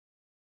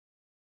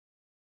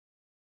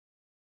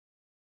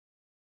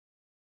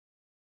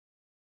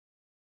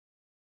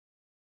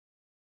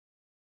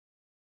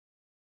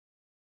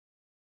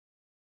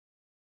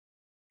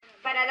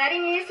Para dar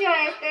inicio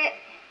a este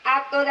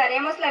acto,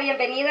 daremos la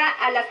bienvenida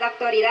a las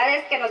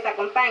autoridades que nos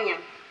acompañan.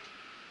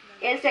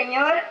 El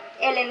señor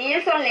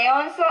Elenilson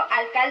Leonzo,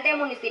 alcalde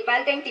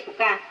municipal de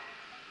Intipucá.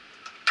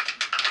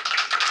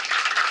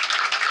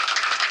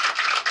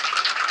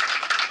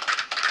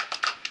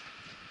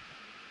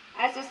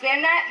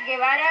 Azucena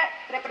Guevara,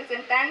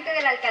 representante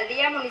de la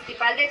alcaldía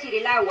municipal de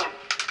Chirilagua.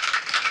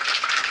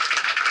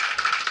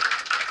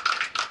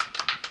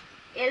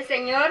 El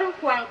señor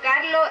Juan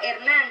Carlos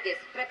Hernández,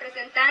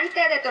 representante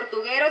de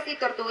tortugueros y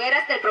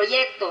tortugueras del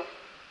proyecto.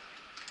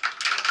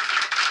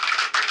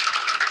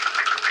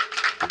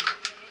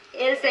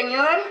 El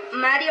señor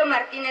Mario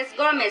Martínez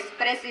Gómez,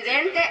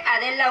 presidente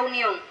ADEL La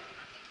Unión.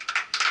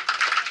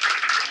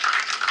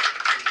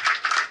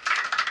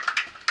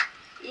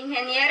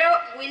 Ingeniero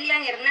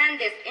William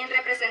Hernández, en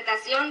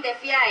representación de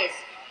FIAES.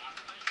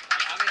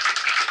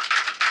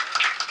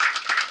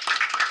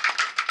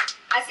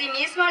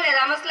 Asimismo, le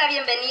damos la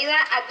bienvenida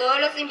a todos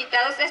los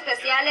invitados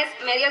especiales,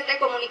 medios de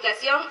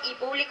comunicación y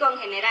público en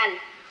general.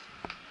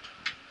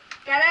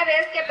 Cada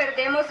vez que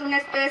perdemos una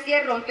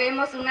especie,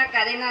 rompemos una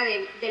cadena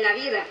de la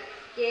vida,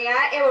 que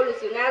ha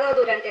evolucionado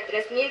durante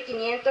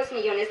 3.500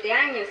 millones de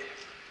años.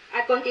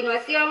 A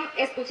continuación,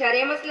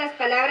 escucharemos las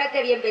palabras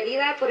de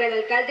bienvenida por el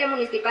alcalde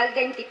municipal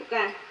de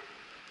Intipucá.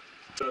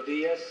 Buenos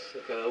días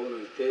a cada uno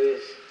de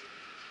ustedes.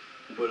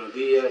 Buenos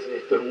días,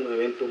 esto es un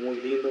evento muy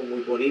lindo,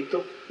 muy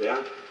bonito,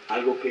 ¿verdad?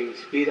 Algo que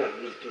inspira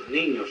a nuestros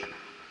niños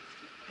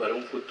para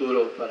un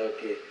futuro, para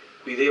que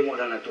cuidemos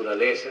la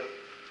naturaleza.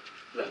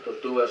 Las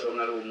tortugas son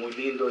algo muy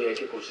lindo y hay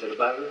que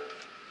conservarlo.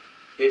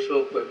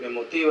 Eso pues me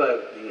motiva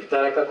en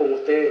estar acá con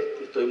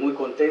ustedes. Estoy muy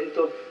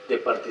contento de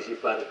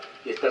participar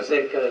y estar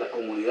cerca de las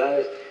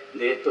comunidades,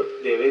 de estos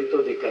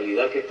eventos de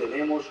calidad que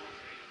tenemos,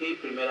 y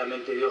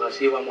primeramente Dios,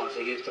 así vamos a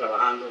seguir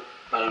trabajando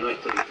para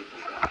nuestro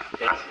Intipucá.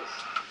 Gracias.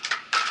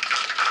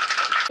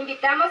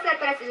 Invitamos al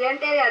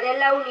presidente de ADEL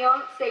La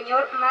Unión,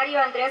 señor Mario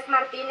Andrés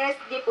Martínez,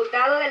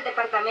 diputado del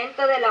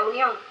Departamento de La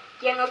Unión,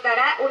 quien nos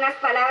dará unas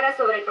palabras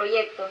sobre el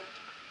proyecto.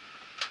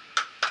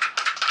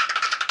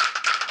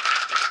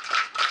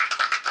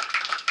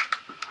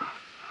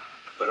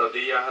 Buenos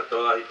días a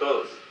todas y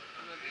todos.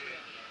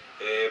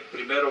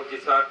 Primero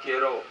quizás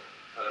quiero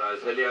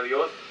agradecerle a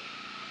Dios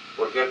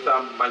porque esta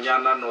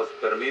mañana nos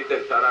permite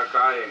estar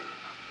acá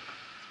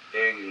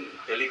en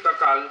el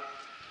Icacal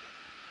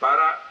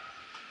para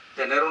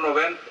tener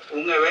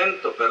un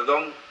evento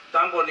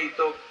tan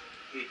bonito,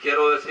 y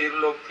quiero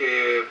decirlo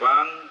que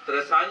van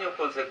 3 años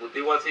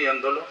consecutivos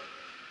haciéndolo,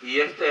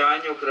 y este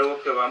año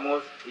creo que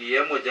vamos y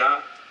hemos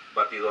ya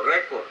batido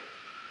récord.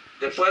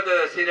 Después de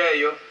decir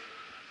ello,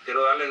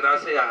 quiero darle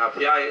gracias a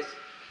FIAES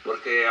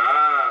porque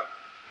ha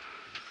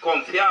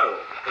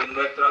confiado en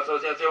nuestra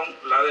asociación,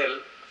 la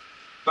ADEL,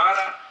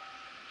 para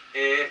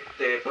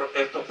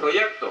estos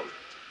proyectos.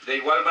 De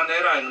igual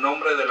manera, en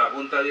nombre de la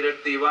Junta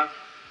Directiva,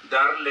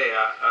 darle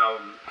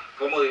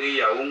como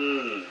diría,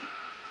 un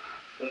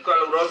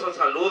caluroso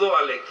saludo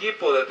al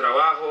equipo de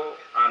trabajo,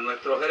 a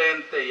nuestro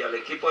gerente y al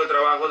equipo de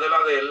trabajo de la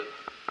ADEL.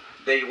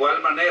 De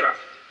igual manera,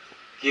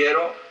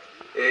 quiero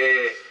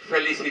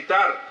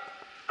felicitar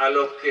a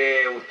los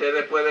que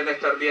ustedes pueden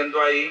estar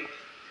viendo ahí,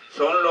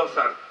 son los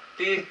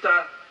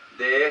artistas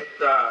de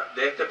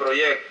este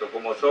proyecto,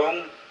 como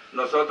son,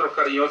 nosotros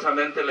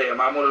cariñosamente le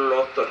llamamos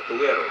los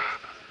tortugueros.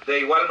 De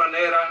igual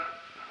manera,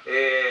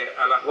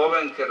 a la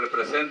joven que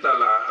representa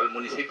al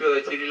municipio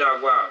de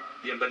Chirilagua,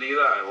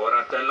 bienvenida,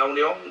 ahora está en La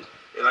Unión,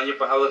 el año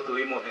pasado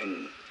estuvimos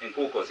en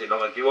Cuco, si no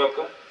me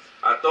equivoco.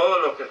 A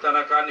todos los que están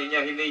acá,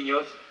 niñas y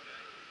niños,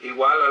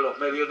 igual a los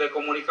medios de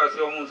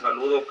comunicación, un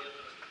saludo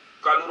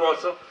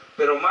caluroso,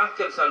 pero más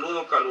que el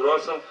saludo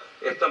caluroso,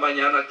 esta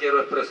mañana quiero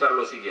expresar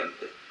lo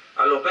siguiente.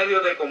 A los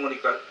medios de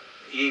comunicación,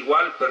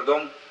 igual,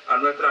 a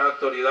nuestras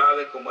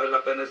autoridades como es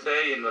la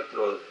PNC y nuestra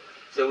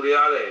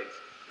seguridad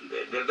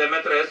del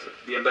DM3,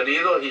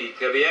 bienvenidos, y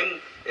que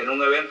bien en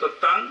un evento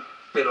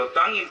pero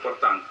tan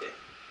importante.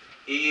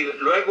 Y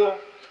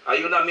luego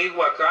hay un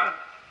amigo acá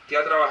que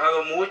ha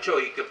trabajado mucho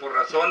y que por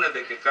razones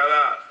de que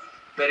cada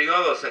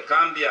periodo se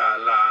cambia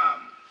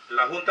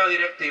la junta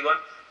directiva,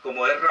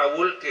 como es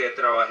Raúl, que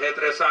trabajé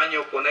 3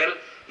 años con él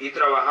y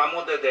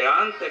trabajamos desde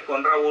antes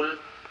con Raúl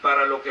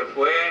para lo que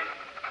fue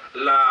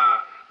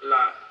la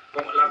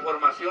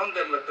formación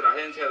de nuestra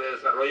Agencia de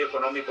Desarrollo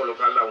Económico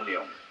Local La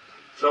Unión.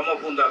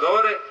 Somos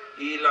fundadores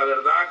y la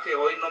verdad que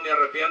hoy no me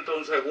arrepiento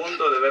un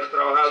segundo de haber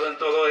trabajado en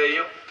todo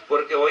ello,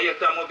 porque hoy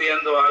estamos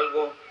viendo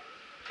algo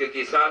que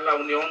quizás La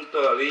Unión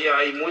todavía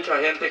hay mucha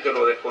gente que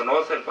lo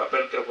desconoce, el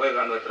papel que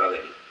juega nuestra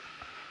ADEL.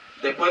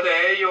 Después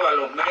de ello, a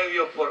los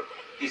medios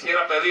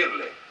quisiera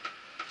pedirle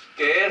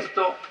que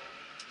esto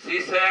sí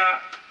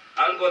sea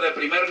algo de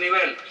primer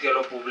nivel, que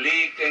lo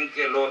publiquen,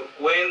 que lo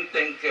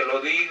cuenten, que lo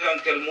digan,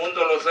 que el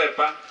mundo lo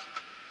sepa,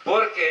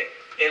 porque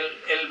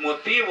el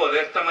motivo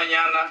de esta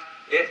mañana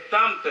es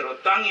pero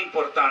tan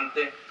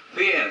importante.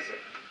 Fíjense,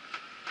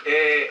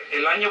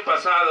 el año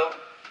pasado,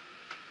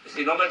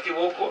 si no me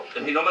equivoco,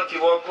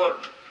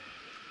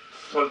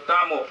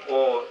 soltamos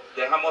o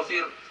dejamos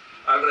ir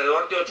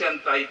alrededor de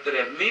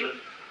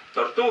 83.000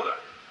 tortugas.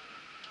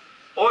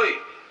 Hoy,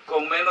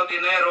 con menos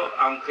dinero,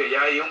 aunque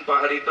ya hay un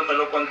pajarito me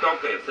lo contó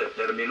que se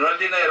terminó el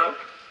dinero,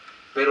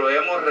 pero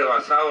hemos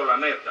rebasado la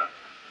meta.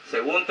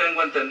 Según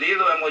tengo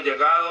entendido, hemos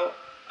llegado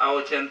a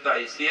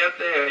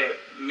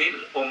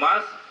 87,000 o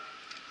más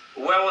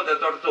huevos de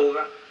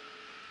tortuga.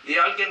 Y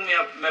alguien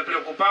me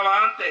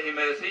preocupaba antes y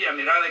me decía,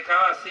 mira, de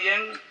cada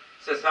 100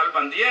 se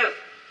salvan 10.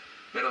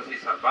 Pero si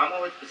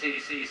salvamos,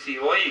 si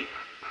hoy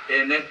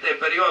en este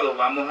periodo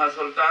vamos a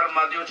soltar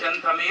más de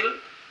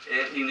 80,000,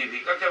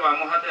 significa que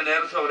vamos a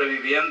tener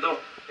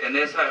sobreviviendo en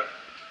esa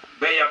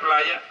bella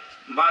playa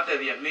más de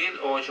 10,000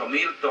 o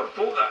 8,000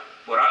 tortugas.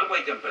 Por algo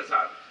hay que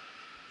empezar.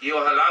 Y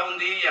ojalá un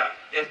día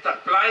estas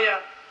playas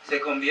se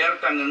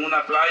conviertan en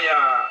una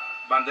playa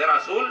bandera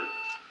azul.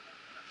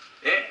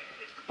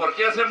 ¿Por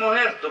qué hacemos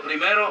esto?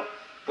 Primero,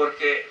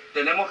 porque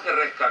tenemos que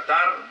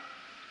rescatar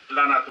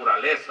la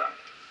naturaleza.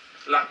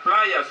 Las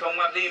playas son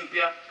más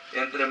limpias,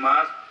 entre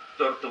más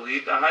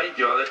tortuguitas hay.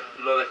 Yo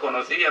lo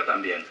desconocía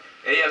también.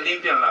 Ellas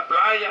limpian la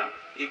playa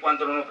y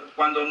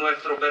cuando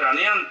nuestros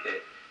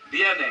veraneantes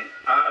vienen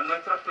a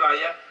nuestras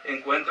playas,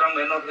 encuentran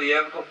menos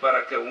riesgos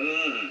para que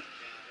un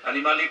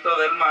animalito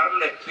del mar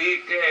les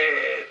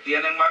pique,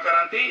 tienen más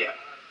garantía.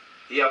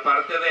 Y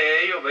aparte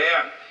de ello,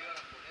 vean,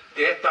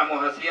 ¿qué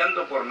estamos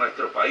haciendo por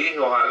nuestro país?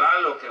 Ojalá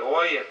lo que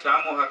hoy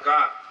estamos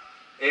acá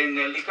en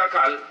el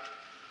Icacal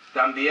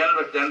también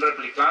lo estén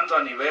replicando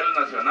a nivel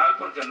nacional,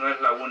 porque no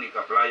es la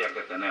única playa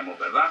que tenemos,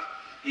 ¿verdad?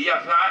 Y a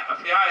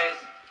FIAES,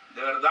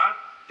 de verdad,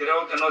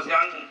 creo que no se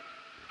han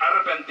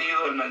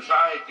arrepentido. El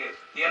mensaje que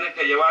tienen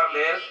que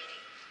llevarle es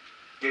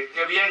que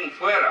qué bien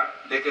fuera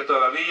de que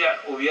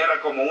todavía hubiera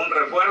como un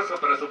refuerzo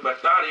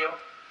presupuestario,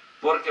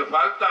 porque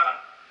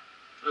falta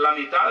la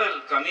mitad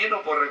del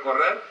camino por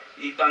recorrer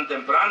y tan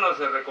temprano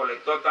se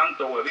recolectó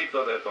tanto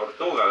huevito de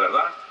tortuga,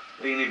 ¿verdad?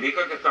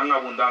 Significa que están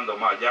abundando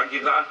más. Ya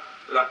quizás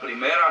las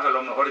primeras a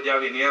lo mejor ya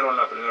vinieron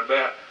la primera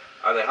vez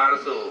a dejar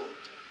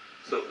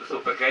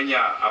su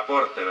pequeña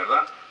aporte,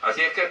 ¿verdad?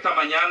 Así es que esta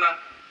mañana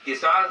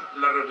quizás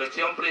la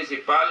reflexión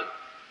principal,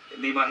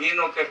 me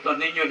imagino que estos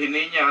niños y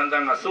niñas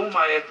andan a sus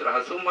maestras,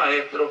 a sus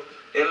maestros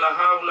en las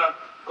aulas,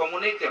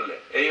 comuníquenles.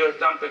 Ellos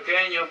están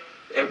pequeños,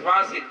 es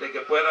fácil de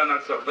que puedan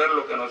absorber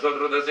lo que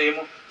nosotros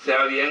decimos,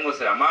 sea bien o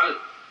sea mal.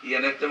 Y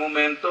en este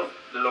momento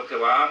lo que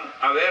van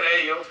a ver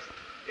ellos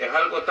es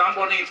algo tan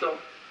bonito,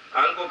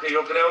 algo que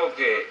yo creo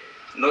que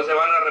no se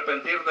van a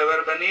arrepentir de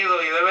haber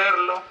venido y de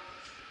verlo.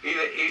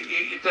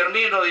 Y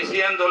termino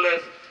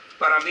diciéndoles,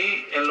 para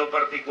mí en lo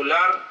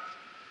particular,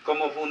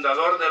 como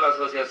fundador de la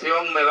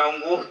asociación, me da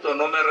un gusto,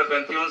 no me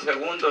arrepentí un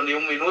segundo ni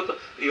un minuto,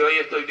 y hoy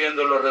estoy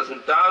viendo los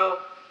resultados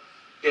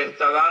que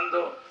está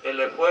dando el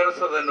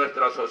esfuerzo de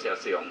nuestra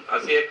asociación.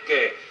 Así es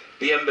que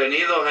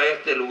bienvenidos a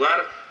este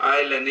lugar, a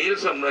L.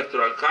 Nilsson,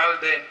 nuestro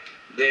alcalde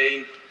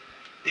de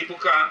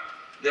Intipucacity,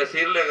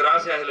 decirle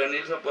gracias, L.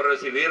 Nilsson, por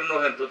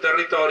recibirnos en tu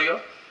territorio,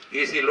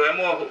 y si lo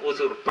hemos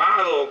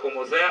usurpado o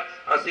como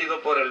sea, ha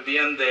sido por el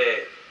bien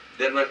de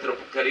nuestro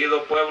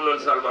querido pueblo El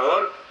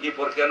Salvador. Y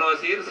por qué no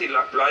decir, si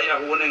las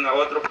playas unen a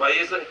otros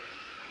países,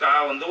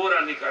 a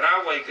Honduras,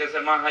 Nicaragua y qué sé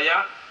más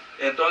allá,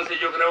 entonces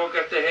yo creo que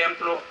este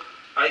ejemplo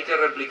hay que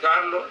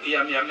replicarlo. Y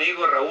a mi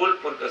amigo Raúl,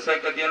 porque sé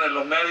que tiene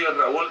los medios,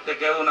 Raúl, te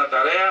queda una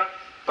tarea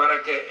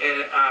para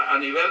que a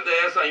nivel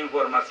de esa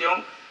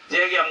información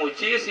llegue a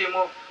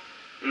muchísimos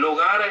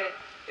lugares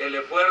el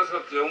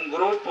esfuerzo que un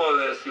grupo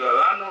de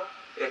ciudadanos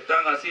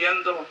están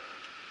haciendo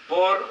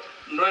por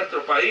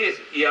nuestro país.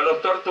 Y a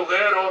los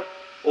tortugueros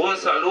un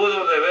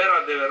saludo de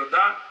veras, de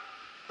verdad,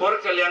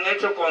 porque le han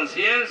hecho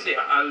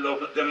conciencia a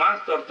los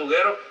demás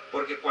tortugueros,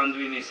 porque cuando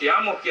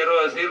iniciamos,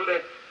 quiero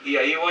decirles, y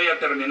ahí voy a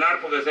terminar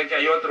porque sé que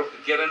hay otros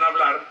que quieren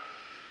hablar,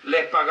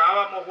 les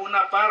pagábamos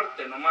una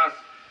parte nomás,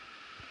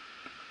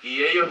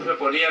 y ellos se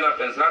ponían a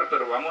pensar,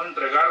 pero vamos a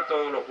entregar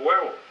todos los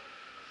huevos,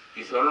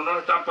 y solo nos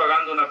están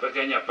pagando una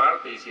pequeña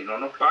parte, y si no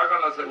nos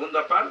pagan la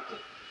segunda parte,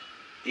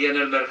 y en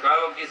el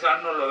mercado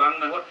quizás nos lo dan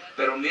mejor.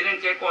 Pero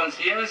miren qué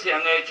conciencia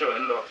han hecho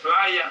en las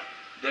playas,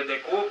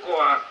 desde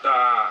Cuco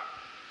hasta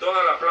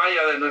toda la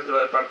playa de nuestro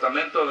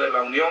departamento de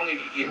La Unión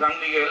y San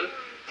Miguel,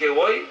 que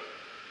hoy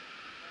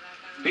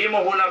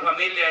vimos una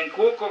familia en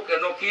Cuco que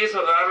no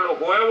quiso dar los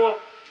huevos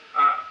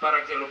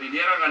para que los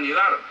vinieran a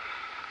anidar,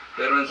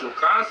 pero en su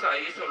casa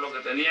hizo lo que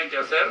tenía que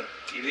hacer,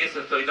 y dice,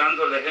 estoy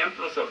dando el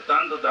ejemplo,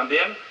 soltando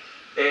también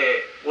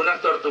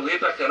unas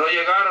tortuguitas que no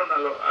llegaron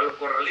a los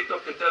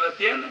corralitos que ustedes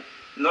tienen.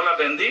 No las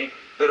vendí,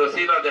 pero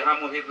sí las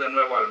dejamos ir de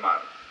nuevo al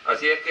mar.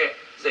 Así es que,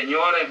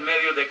 señores,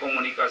 medios de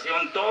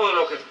comunicación, todos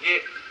los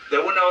que de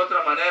una u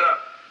otra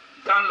manera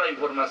dan la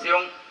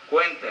información,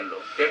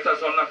 cuéntenlo, que estas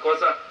son las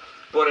cosas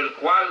por el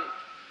cual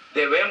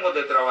debemos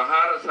de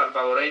trabajar,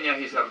 salvadoreñas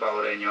y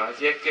salvadoreños.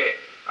 Así es que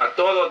a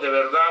todos de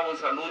verdad un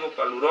saludo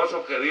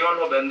caluroso, que Dios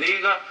los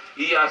bendiga,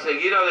 y a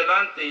seguir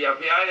adelante. Y a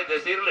FIAES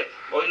decirle,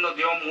 hoy nos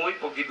dio muy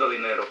poquito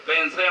dinero,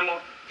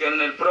 pensemos que en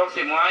el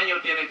próximo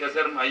año tiene que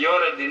ser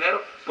mayor el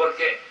dinero,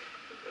 porque,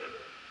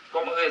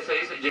 como se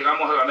dice,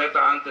 llegamos a la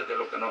meta antes de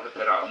lo que nos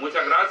esperaba.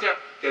 Muchas gracias,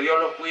 que Dios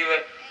los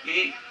cuide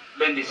y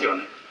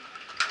bendiciones.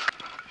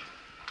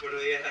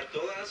 Buenos días a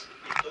todas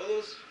y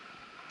todos.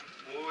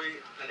 Muy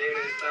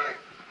alegre de estar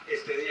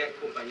este día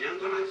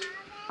acompañándolos.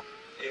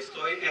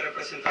 Estoy en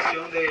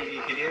representación del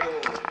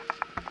ingeniero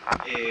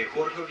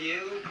Jorge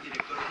Oviedo,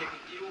 director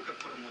ejecutivo, que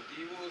por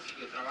motivos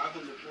de trabajo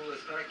no pudo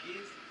estar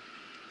aquí,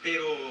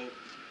 pero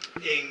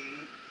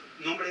en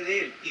nombre de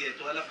él y de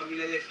toda la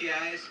familia de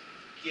FIAES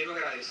quiero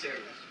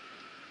agradecerlas.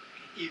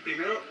 Y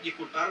primero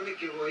disculparme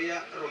que voy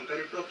a romper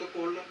el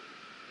protocolo,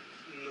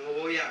 no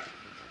voy a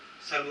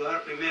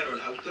saludar primero a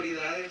las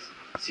autoridades,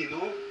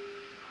 sino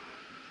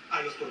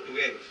a los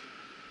tortugueros.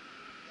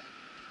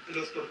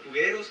 Los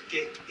tortugueros,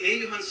 que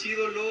ellos han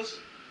sido los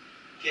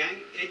que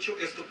han hecho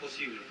esto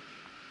posible.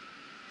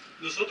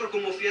 Nosotros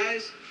como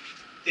FIAES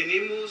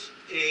tenemos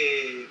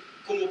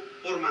como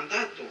por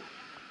mandato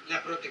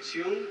la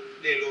protección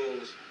de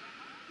los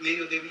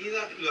medios de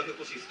vida y los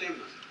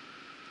ecosistemas,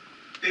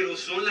 pero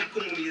son las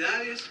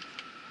comunidades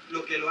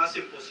lo que lo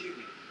hacen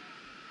posible.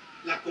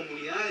 Las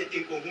comunidades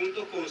en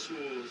conjunto con sus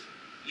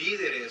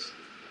líderes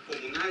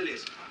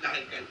comunales,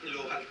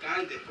 los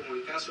alcaldes, como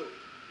en el caso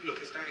los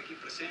que están aquí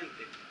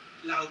presentes,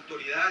 las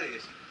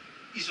autoridades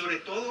y sobre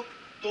todo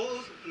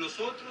todos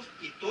nosotros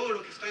y todos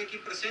los que están aquí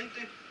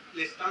presentes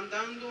le están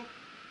dando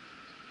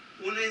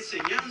una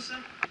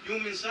enseñanza y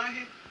un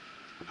mensaje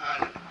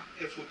a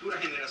futuras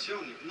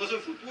generaciones. No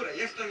son futuras,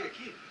 ya están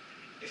aquí,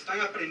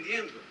 están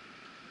aprendiendo.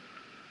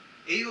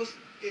 Ellos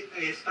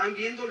están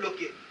viendo lo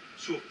que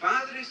sus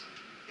padres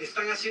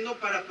están haciendo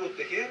para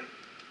proteger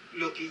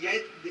lo que ya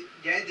es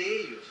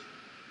de ellos.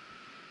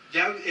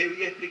 Ya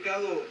había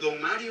explicado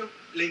don Mario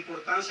la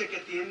importancia que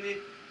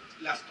tiene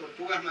las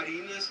tortugas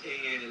marinas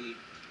en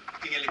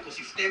el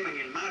ecosistema,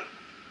 en el mar.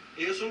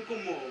 Ellos son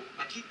como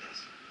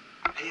vaquitas.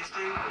 Ahí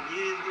están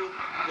comiendo,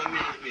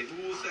 comen las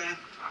medusas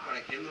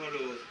para que no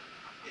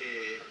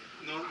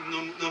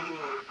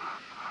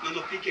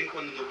nos piquen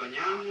cuando nos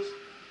bañamos.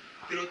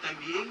 Pero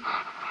también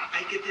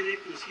hay que tener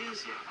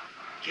conciencia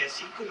que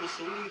así como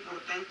son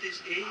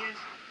importantes ellas,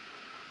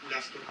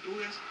 las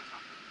tortugas,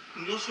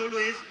 no solo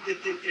es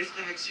de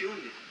estas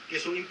acciones, que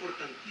son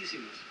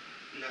importantísimas,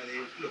 la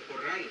de los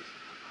corrales,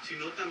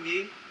 sino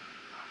también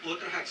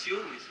otras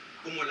acciones,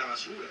 como la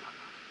basura.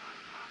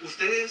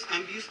 Ustedes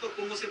han visto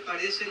cómo se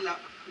parece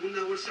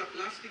una bolsa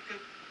plástica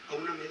a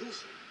una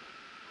medusa.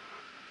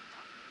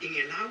 En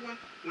el agua,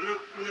 una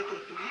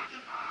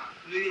tortuguita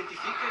no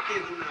identifica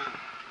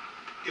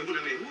que es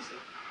una medusa.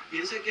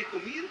 Piensa que es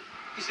comida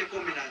y se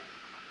come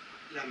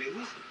la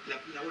medusa,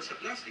 la bolsa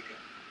plástica.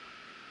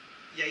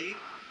 Y ahí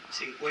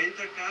se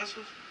encuentran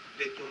casos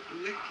de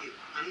tortugas que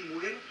han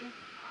muerto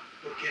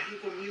porque han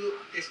comido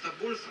estas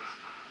bolsas.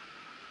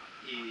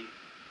 Y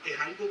es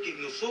algo que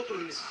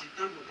nosotros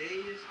necesitamos de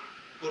ellas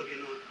porque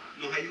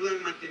nos ayudan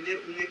a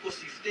mantener un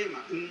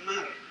ecosistema, un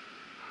mar,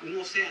 un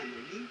océano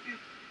limpio,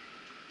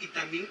 y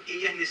también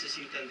ellas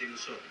necesitan de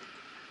nosotros.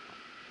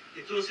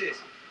 Entonces,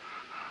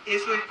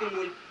 eso es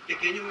como el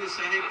pequeño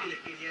mensaje que les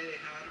quería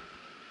dejar,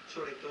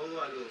 sobre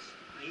todo a los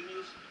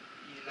niños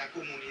y la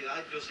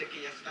comunidad. Yo sé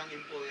que ya están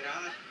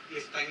empoderadas y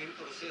están en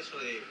proceso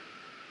de...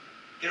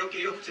 Creo que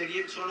ellos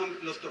son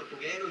los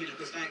tortugueros y los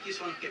que están aquí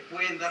son los que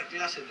pueden dar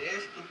clases de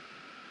esto,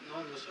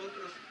 no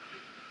nosotros.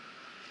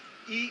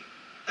 Y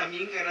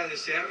también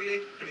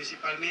agradecerle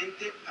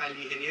principalmente al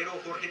ingeniero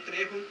Jorge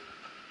Trejo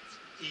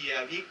y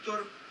a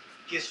Víctor,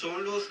 que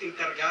son los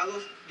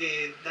encargados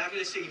de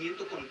darle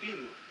seguimiento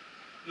continuo.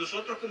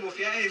 Nosotros como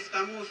FIAES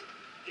estamos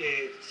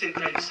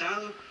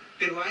centralizados,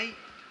 pero hay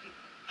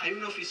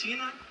una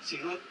oficina,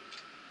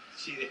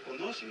 si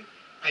desconocen,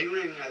 hay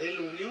una en ADEL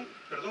La Unión,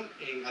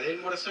 en ADEL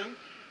Morazán,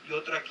 y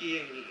otra aquí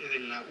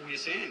en la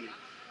USN.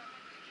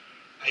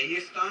 Ahí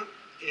están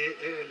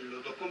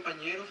los dos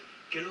compañeros,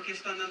 que es lo que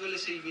están dándole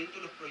seguimiento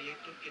a los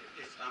proyectos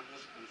que estamos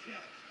con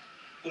FIAES.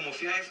 Como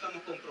FIAES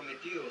estamos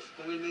comprometidos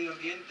con el medio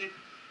ambiente,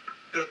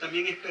 pero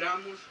también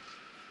esperamos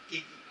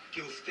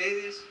que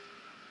ustedes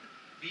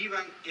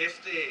vivan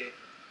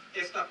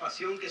esta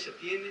pasión que se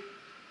tiene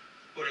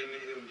por el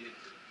medio ambiente.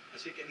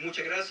 Así que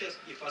muchas gracias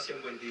y pasen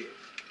un buen día.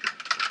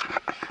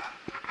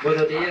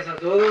 Buenos días a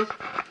todos.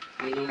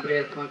 Mi nombre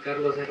es Juan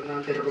Carlos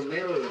Hernández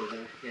Romero,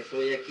 ¿verdad?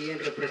 Estoy aquí en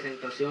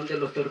representación de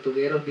los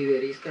tortugueros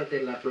viveristas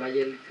de la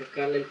playa del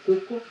Icacal, el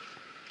Cuco,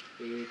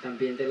 y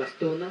también de las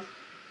Tunas.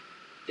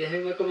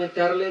 Déjenme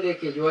comentarle de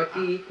que yo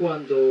aquí,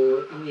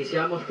 cuando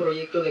iniciamos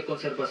proyectos de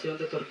conservación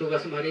de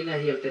tortugas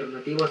marinas y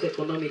alternativas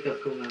económicas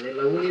con ADEL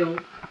La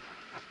Unión,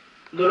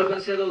 no lo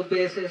pensé dos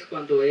veces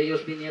cuando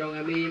ellos vinieron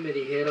a mí y me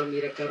dijeron: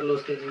 mira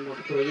Carlos, tenemos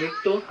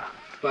proyecto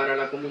para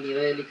la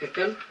comunidad del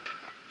Icacal.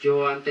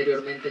 Yo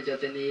anteriormente ya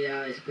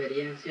tenía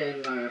experiencia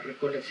en la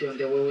recolección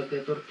de huevos de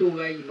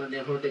tortuga y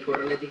manejo de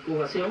corrales de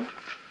incubación.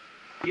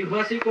 Y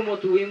fue así como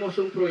tuvimos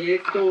un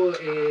proyecto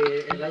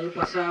el año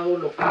pasado,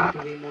 lo cual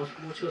tuvimos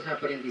muchos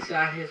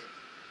aprendizajes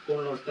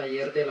con los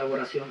talleres de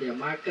elaboración de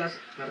hamacas,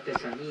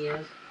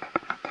 artesanías.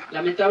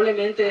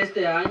 Lamentablemente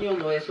este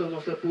año eso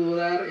no se pudo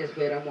dar.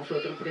 Esperamos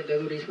otro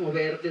emprendedurismo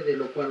verde, de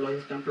lo cual nos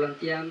están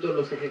planteando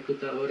los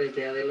ejecutadores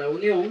de ADEL La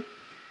Unión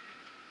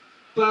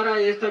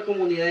para esta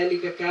comunidad del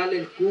Icacal,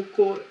 el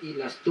Cuco y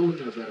las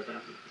Tunas,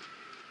 ¿verdad?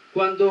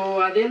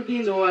 Cuando ADEL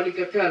vino al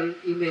Icacal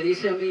y me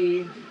dice a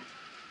mí,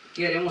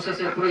 queremos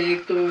hacer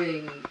proyecto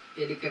en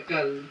el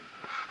Icacal,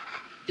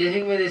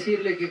 déjenme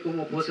decirle que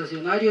como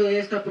posesionario de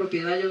esta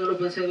propiedad yo no lo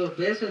pensé dos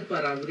veces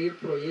para abrir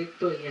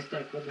proyecto en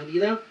esta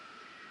comunidad,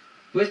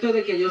 puesto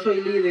de que yo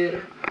soy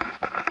líder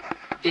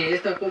de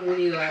esta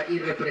comunidad y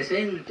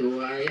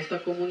represento a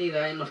esta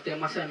comunidad en los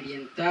temas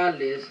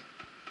ambientales,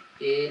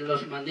 en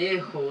los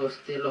manejos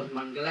de los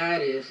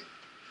manglares,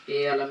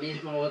 a la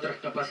misma otras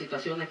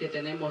capacitaciones que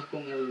tenemos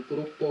con el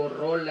grupo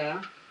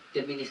ROLA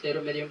del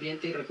Ministerio de Medio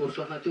Ambiente y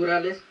Recursos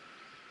Naturales.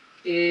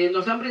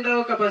 Nos han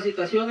brindado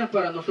capacitaciones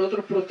para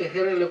nosotros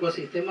proteger el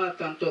ecosistema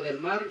tanto del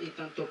mar y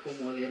tanto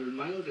como del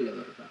mangle,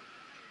 ¿verdad?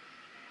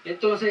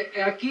 Entonces,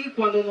 aquí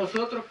cuando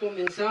nosotros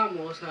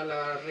comenzamos a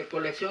la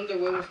recolección de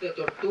huevos de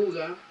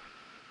tortuga,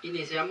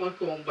 iniciamos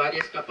con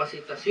varias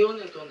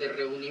capacitaciones donde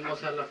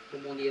reunimos a la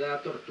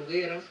comunidad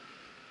tortugueras,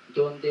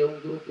 donde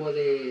un grupo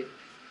de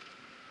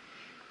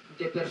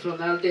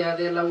personal de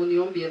ADEL La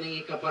Unión vienen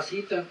y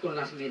capacitan con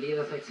las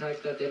medidas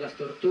exactas de las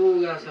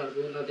tortugas,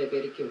 algunas de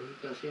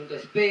verificación de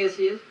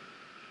especies,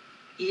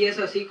 y es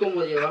así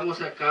como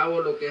llevamos a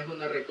cabo lo que es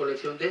una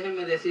recolección.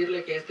 Déjenme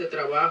decirle que este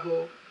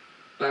trabajo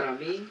para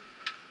mí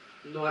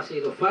no ha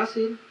sido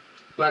fácil,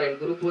 para el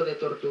grupo de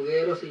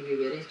tortugueros y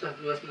viveristas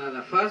no es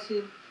nada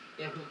fácil,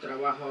 es un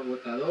trabajo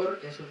agotador,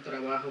 es un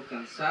trabajo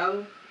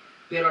cansado,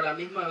 pero a la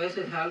misma vez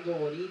es algo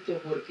bonito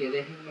porque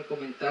déjenme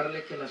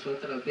comentarle que las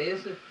otras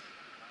veces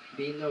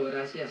vino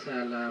gracias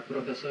a la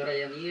profesora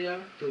Yanira,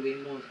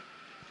 tuvimos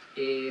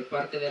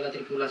parte de la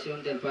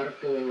tripulación del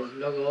barco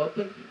Logo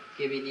Open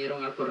que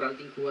vinieron al corral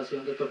de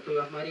incubación de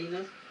tortugas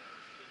marinas,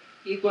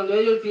 y cuando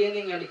ellos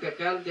vienen al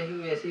Icacal,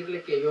 déjenme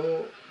decirle que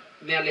yo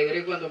me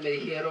alegré cuando me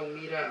dijeron,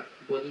 mira,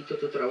 bonito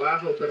tu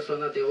trabajo,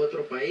 personas de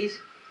otro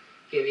país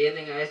que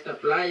vienen a esta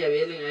playa,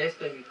 vienen a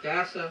esta mi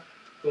casa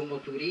como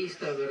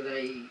turistas, ¿verdad?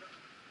 Y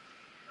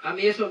a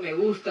mí eso me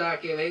gusta,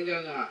 que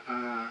vengan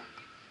a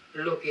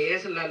lo que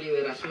es la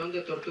liberación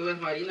de tortugas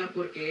marinas,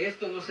 porque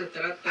esto no se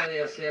trata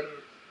de hacer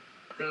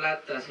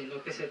plata,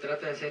 sino que se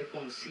trata de hacer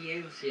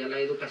conciencia. La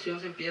educación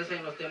se empieza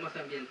en los temas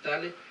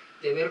ambientales,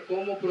 de ver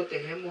cómo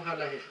protegemos a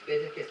las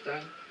especies que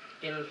están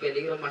en el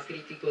peligro más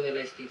crítico de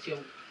la extinción.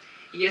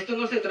 Y esto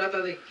no se trata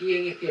de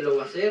quién es que lo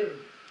va a hacer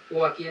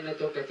o a quién le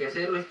toca que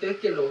hacerlo, esto es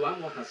que lo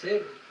vamos a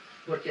hacer,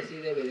 porque así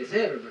debe de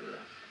ser, ¿verdad?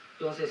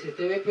 Entonces, si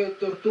usted ve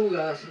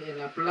tortugas en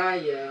la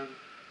playa,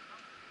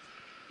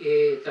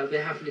 tal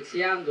vez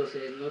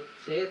asfixiándose, no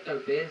sé, tal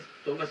vez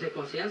tómese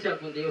conciencia,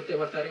 algún día usted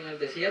va a estar en el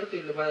desierto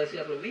y le va a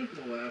decir lo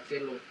mismo, ¿verdad? Que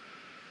lo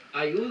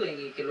ayuden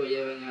y que lo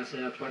lleven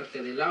hacia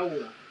parte del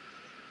agua.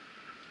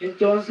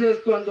 Entonces,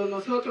 cuando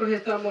nosotros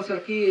estamos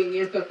aquí en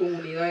esta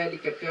comunidad del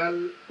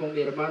Icacal con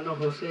mi hermano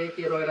José,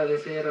 quiero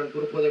agradecer al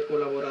grupo de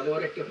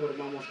colaboradores que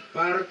formamos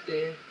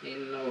parte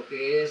en lo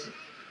que es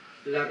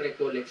la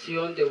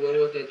recolección de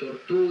huevos de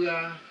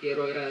tortuga.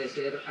 Quiero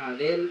agradecer a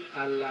ADEL,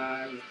 a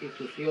las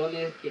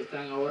instituciones que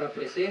están ahora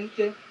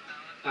presentes,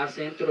 al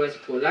centro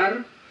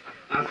escolar,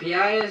 a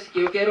FIAES.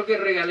 Yo quiero que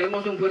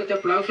regalemos un fuerte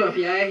aplauso a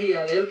FIAES y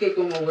a ADEL, que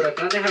como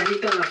huracanes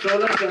agitan las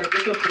olas para que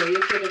estos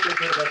proyectos de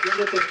conservación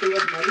de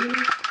tortugas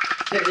marinas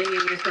se den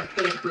en estas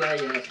tres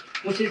playas.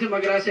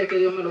 Muchísimas gracias, que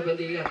Dios me los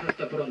bendiga.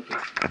 Hasta pronto.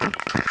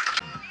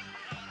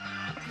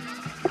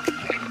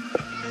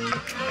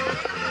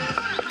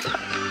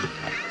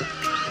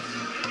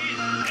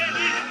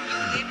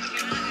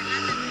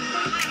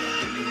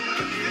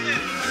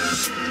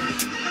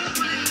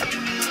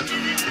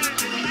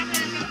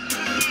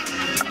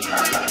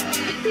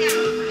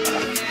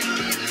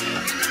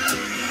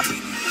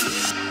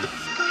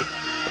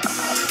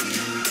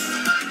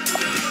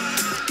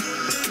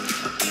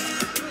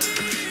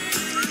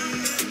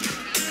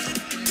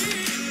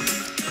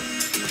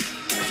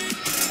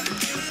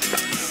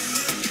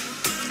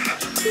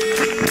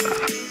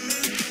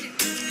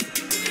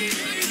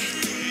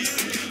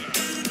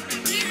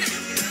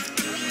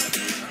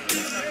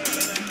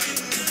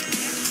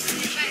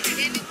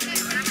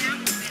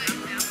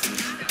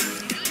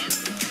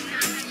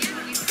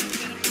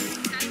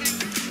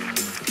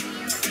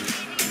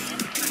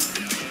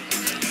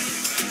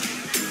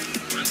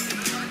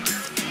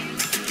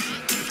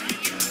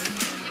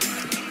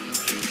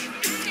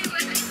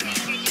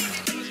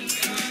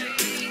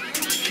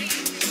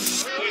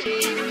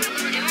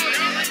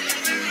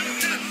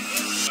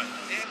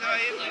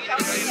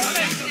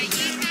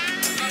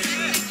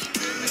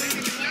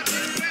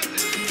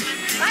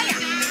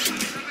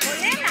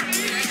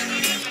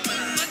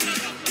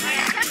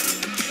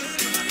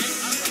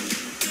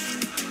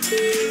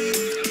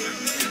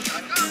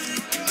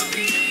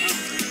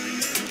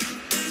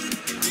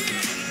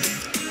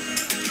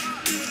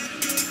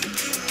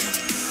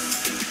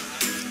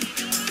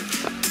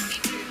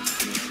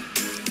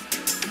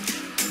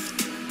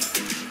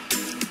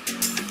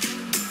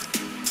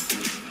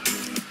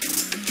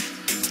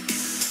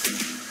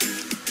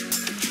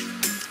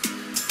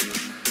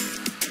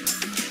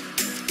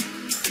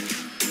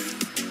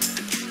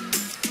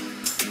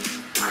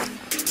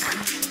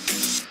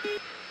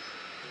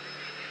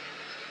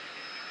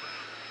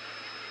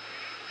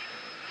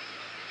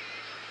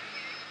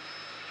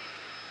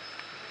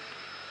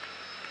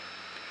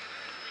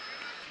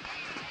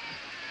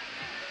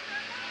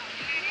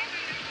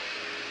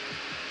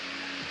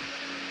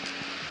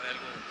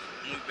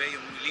 bello,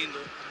 muy lindo,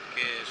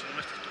 que son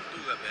nuestras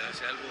tortugas, ¿verdad?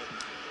 Es algo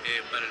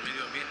para el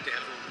medio ambiente, es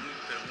algo muy,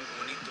 pero muy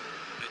bonito.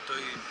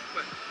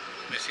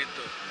 Me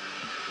siento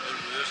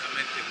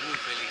orgullosamente muy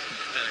feliz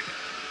de estar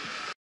acá.